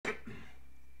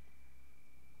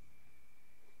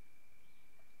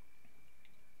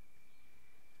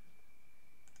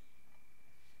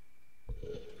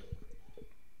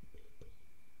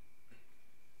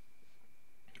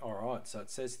so it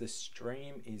says the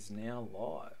stream is now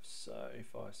live. So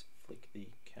if I flick the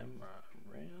camera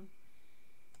around.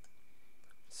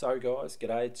 So guys,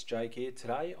 g'day, it's Jake here.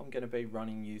 Today I'm going to be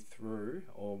running you through,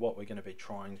 or what we're going to be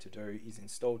trying to do is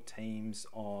install Teams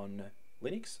on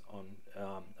Linux, on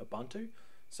Ubuntu.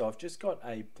 So I've just got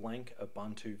a blank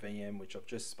Ubuntu VM which I've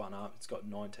just spun up. It's got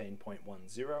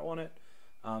 19.10 on it.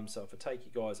 So if I take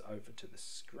you guys over to the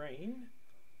screen,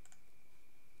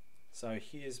 so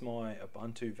here's my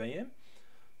Ubuntu VM.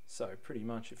 So pretty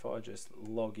much if I just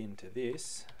log into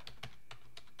this,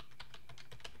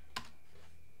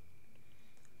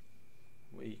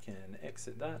 we can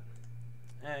exit that,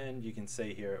 and you can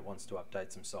see here it wants to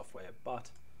update some software,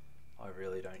 but I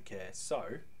really don't care.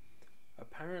 So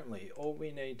apparently all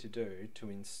we need to do to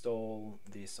install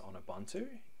this on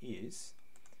Ubuntu is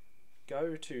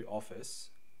go to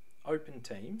Office, open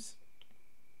Teams.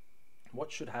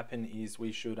 What should happen is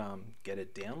we should get a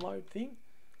download thing.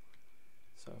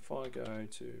 So if I go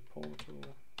to Portal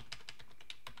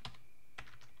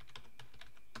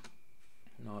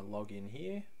and I log in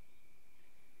here,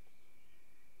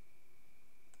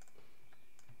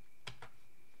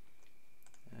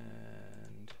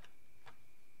 and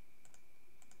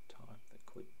type the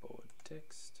clipboard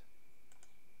text.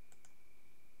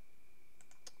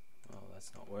 Oh,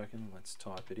 that's not working. Let's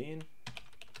type it in.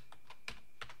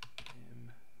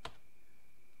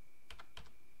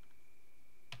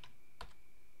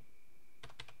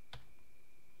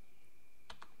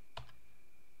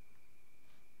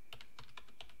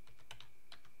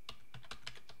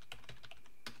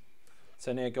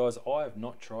 So now guys, I have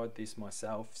not tried this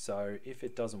myself, so if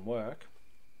it doesn't work,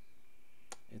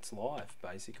 it's live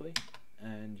basically,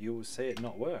 and you will see it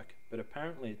not work. But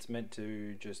apparently it's meant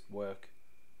to just work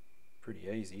pretty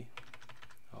easy.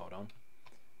 Hold on.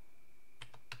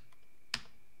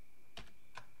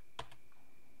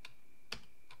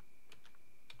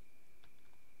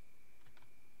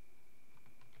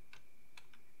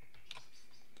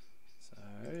 So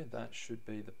that should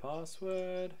be the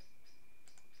password.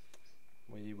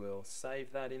 We will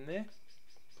save that in there.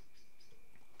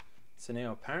 So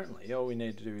now apparently all we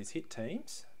need to do is hit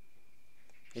Teams.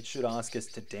 It should ask us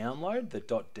to download the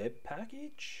 .deb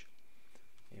package.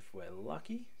 If we're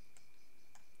lucky,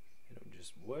 it'll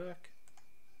just work.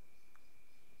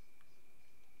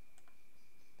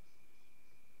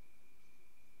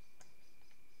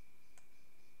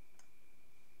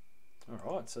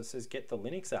 Alright, so it says get the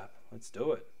Linux app. Let's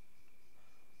do it.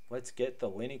 Let's get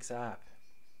the Linux app.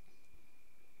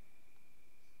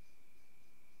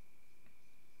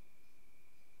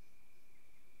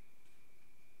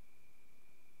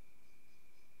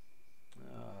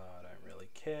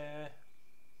 Care.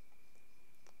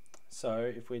 So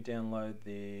if we download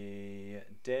the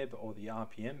deb or the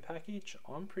RPM package,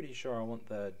 I'm pretty sure I want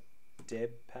the deb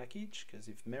package, because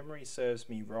if memory serves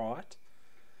me right,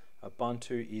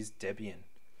 Ubuntu is Debian.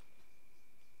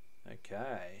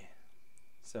 Okay,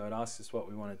 so it asks us what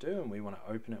we want to do, and we want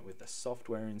to open it with the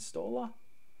software installer.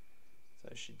 So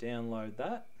it should download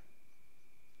that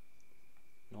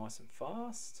nice and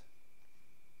fast.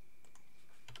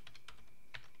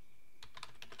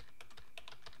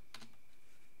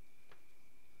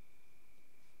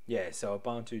 Yeah, so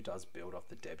Ubuntu does build off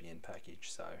the Debian package,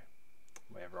 so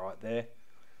we're right there.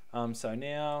 So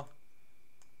now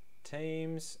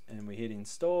Teams, and we hit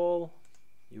install.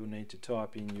 You'll need to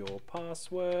type in your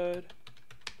password.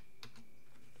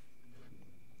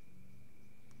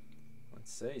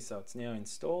 Let's see, so it's now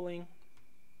installing.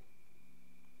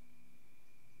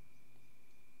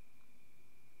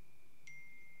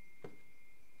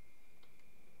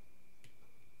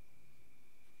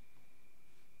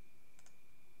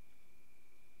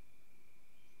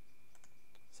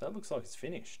 So it looks like it's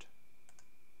finished.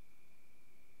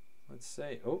 Let's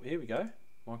see. Oh, here we go.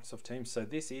 Microsoft Teams. So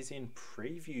this is in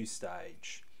preview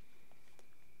stage.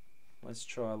 Let's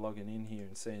try logging in here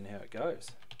and seeing how it goes.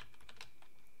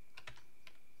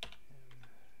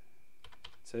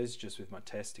 So this is just with my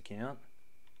test account.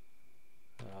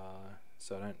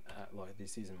 So I don't like,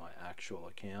 this isn't my actual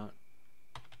account.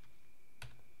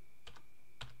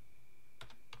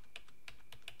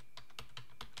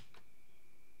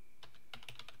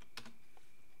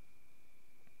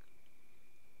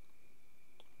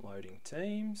 Loading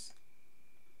Teams.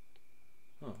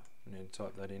 Oh, I need to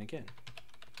type that in again.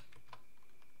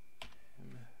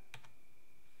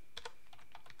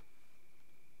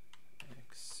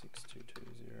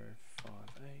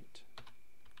 X622058.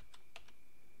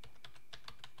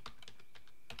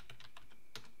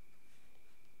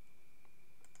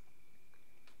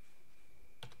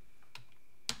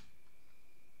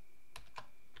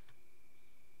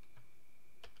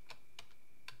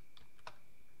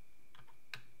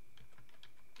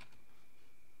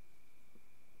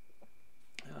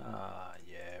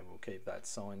 that's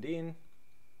signed in.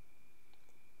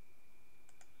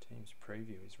 Teams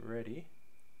preview is ready.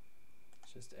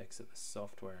 Let's just exit the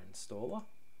software installer.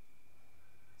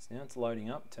 So now it's loading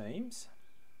up Teams.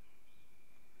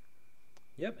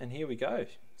 Yep, and here we go.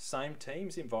 Same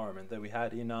Teams environment that we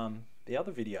had in the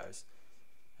other videos.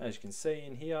 As you can see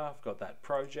in here, I've got that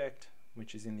project,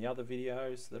 which is in the other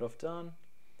videos that I've done.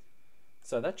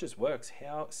 So that just works.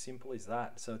 How simple is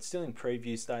that? So it's still in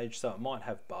preview stage, so it might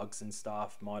have bugs and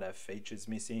stuff, might have features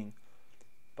missing,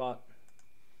 but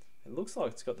it looks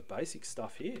like it's got the basic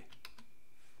stuff here.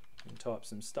 And type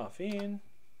some stuff in.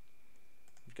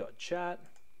 We've got chat.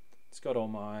 It's got all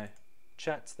my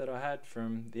chats that I had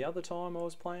from the other time I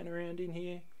was playing around in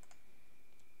here.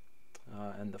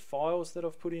 And the files that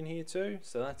I've put in here too,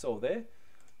 so that's all there.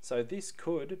 So this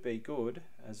could be good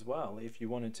as well if you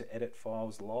wanted to edit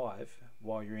files live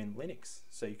while you're in Linux.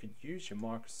 So you could use your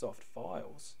Microsoft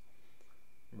files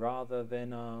rather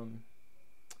than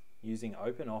using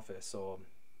OpenOffice or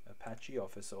Apache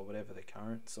Office or whatever the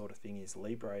current sort of thing is,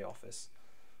 LibreOffice,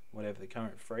 whatever the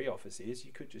current free office is.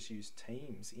 You could just use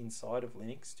Teams inside of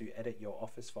Linux to edit your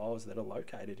Office files that are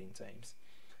located in Teams.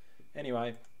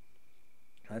 Anyway,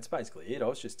 that's basically it. I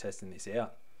was just testing this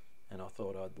out and I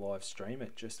thought I'd live stream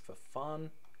it just for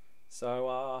fun.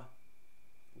 So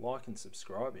like and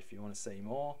subscribe if you want to see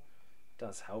more. It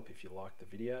does help if you like the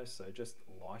video, so just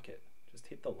like it. Just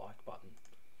hit the like button.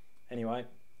 Anyway,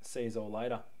 see you all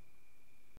later.